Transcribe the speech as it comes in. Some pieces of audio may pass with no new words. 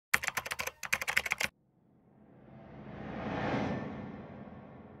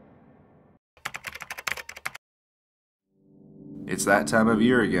It's that time of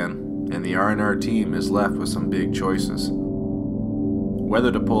year again, and the R&R team is left with some big choices. Whether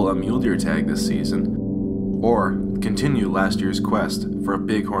to pull a mule deer tag this season, or continue last year's quest for a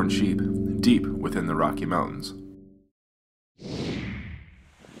bighorn sheep deep within the Rocky Mountains.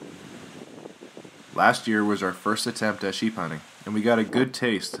 Last year was our first attempt at sheep hunting, and we got a good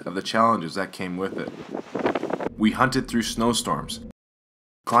taste of the challenges that came with it. We hunted through snowstorms,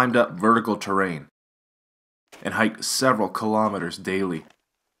 climbed up vertical terrain, and hiked several kilometers daily,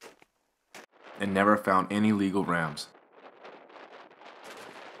 and never found any legal rams.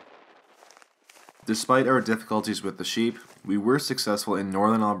 Despite our difficulties with the sheep, we were successful in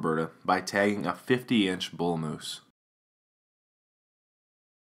northern Alberta by tagging a 50-inch bull moose.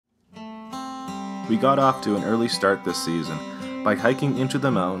 We got off to an early start this season by hiking into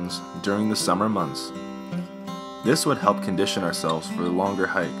the mountains during the summer months. This would help condition ourselves for longer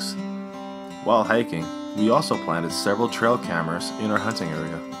hikes. While hiking, we also planted several trail cameras in our hunting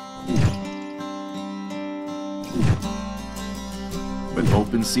area. With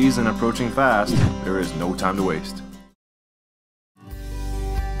open season approaching fast, there is no time to waste.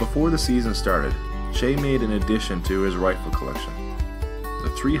 Before the season started, Shay made an addition to his rifle collection,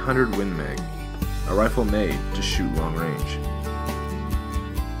 the 300 Win Mag, a rifle made to shoot long range.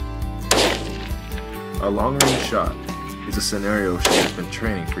 A long-range shot is a scenario Shay has been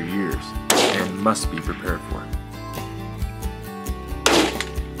training for years and must be prepared for.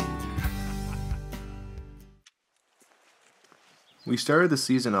 We started the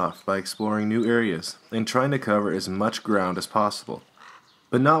season off by exploring new areas and trying to cover as much ground as possible,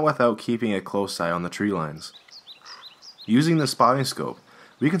 but not without keeping a close eye on the tree lines. Using the spotting scope,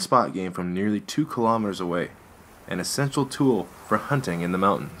 we can spot game from nearly 2 kilometers away, an essential tool for hunting in the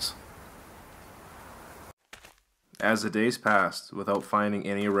mountains. As the days passed without finding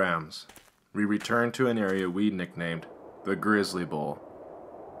any rams, we returned to an area we nicknamed the Grizzly Bowl,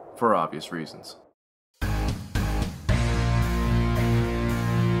 for obvious reasons.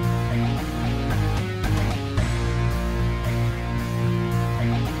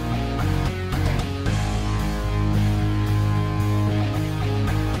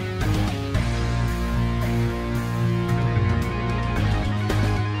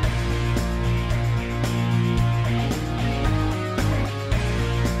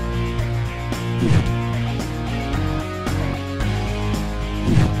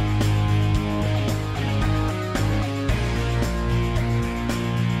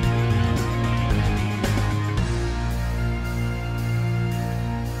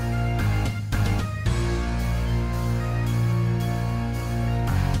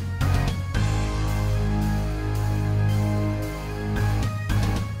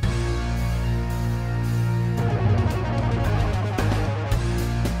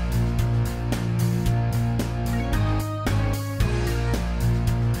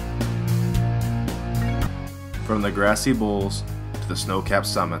 From the grassy bowls to the snow-capped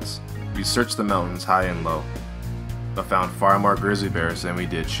summits, we searched the mountains high and low, but found far more grizzly bears than we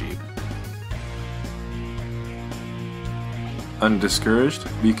did sheep. Undiscouraged,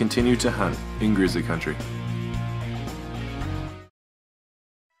 we continued to hunt in grizzly country.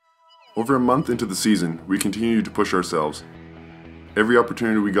 Over a month into the season, we continued to push ourselves. Every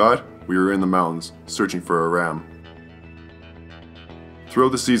opportunity we got, we were in the mountains, searching for a ram.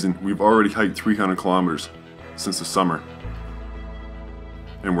 Throughout the season, we've already hiked 300 kilometers since the summer,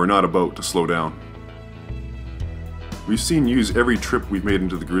 and we're not about to slow down. We've seen ewes every trip we've made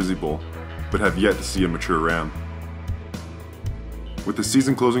into the Grizzly Bowl, but have yet to see a mature ram. With the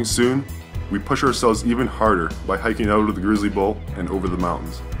season closing soon, we push ourselves even harder by hiking out of the Grizzly Bowl and over the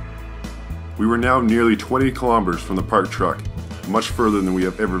mountains. We were now nearly 20 kilometers from the parked truck, much further than we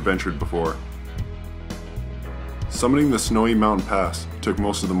have ever ventured before. Summiting the snowy mountain pass took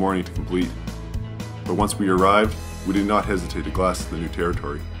most of the morning to complete, but once we arrived, we did not hesitate to glass the new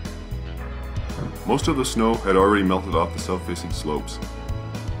territory. Most of the snow had already melted off the south-facing slopes,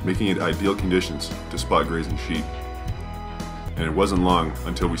 making it ideal conditions to spot grazing sheep. And it wasn't long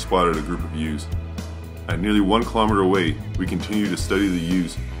until we spotted a group of ewes. At nearly 1 kilometer away, we continued to study the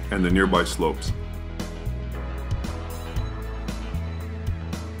ewes and the nearby slopes.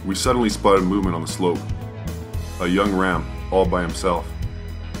 We suddenly spotted movement on the slope. A young ram, all by himself.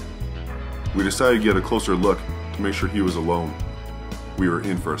 We decided to get a closer look to make sure he was alone. We were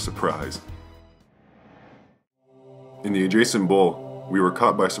in for a surprise. In the adjacent bowl, we were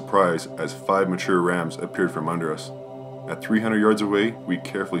caught by surprise as 5 mature rams appeared from under us. At 300 yards away, we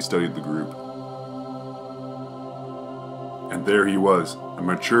carefully studied the group. And there he was, a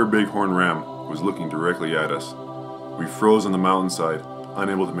mature bighorn ram was looking directly at us. We froze on the mountainside,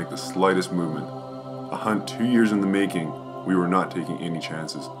 unable to make the slightest movement. A hunt 2 years in the making we were not taking any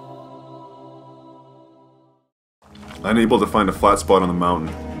chances. Unable to find a flat spot on the mountain,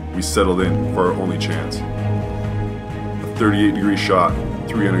 we settled in for our only chance. A 38-degree shot,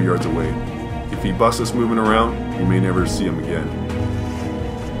 300 yards away. If he busts us moving around, we may never see him again.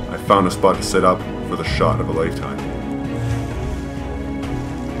 I found a spot to set up for the shot of a lifetime.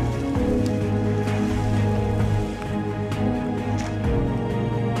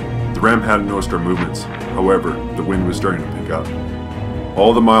 The ram hadn't noticed our movements. However, the wind was starting to pick up.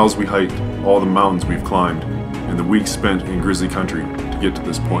 All the miles we hiked, all the mountains we've climbed, and the weeks spent in grizzly country to get to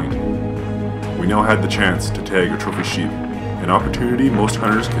this point. We now had the chance to tag a trophy sheep, an opportunity most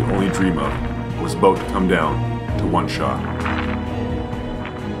hunters could only dream of, was about to come down to one shot.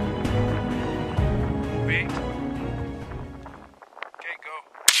 Wait. Okay, go.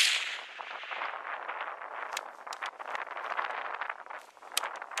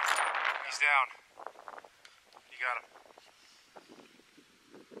 He's down. You got him.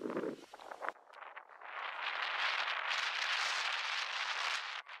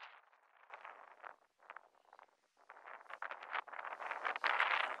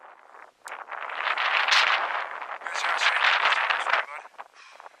 Good job, Shane. That's right, bud.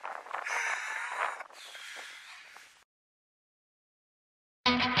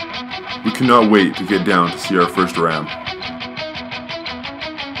 We could not wait to get down to see our first ram.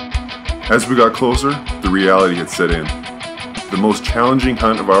 As we got closer, the reality had set in. The most challenging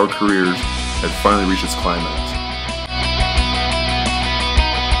hunt of our careers had finally reached its climax.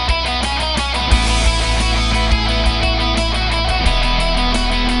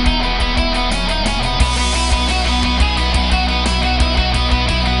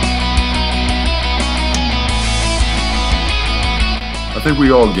 I think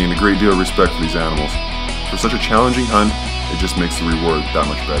we all gained a great deal of respect for these animals. For such a challenging hunt, it just makes the reward that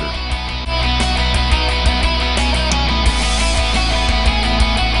much better.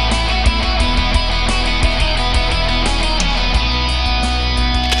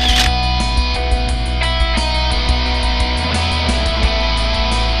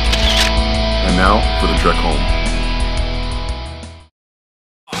 And now for the trek home.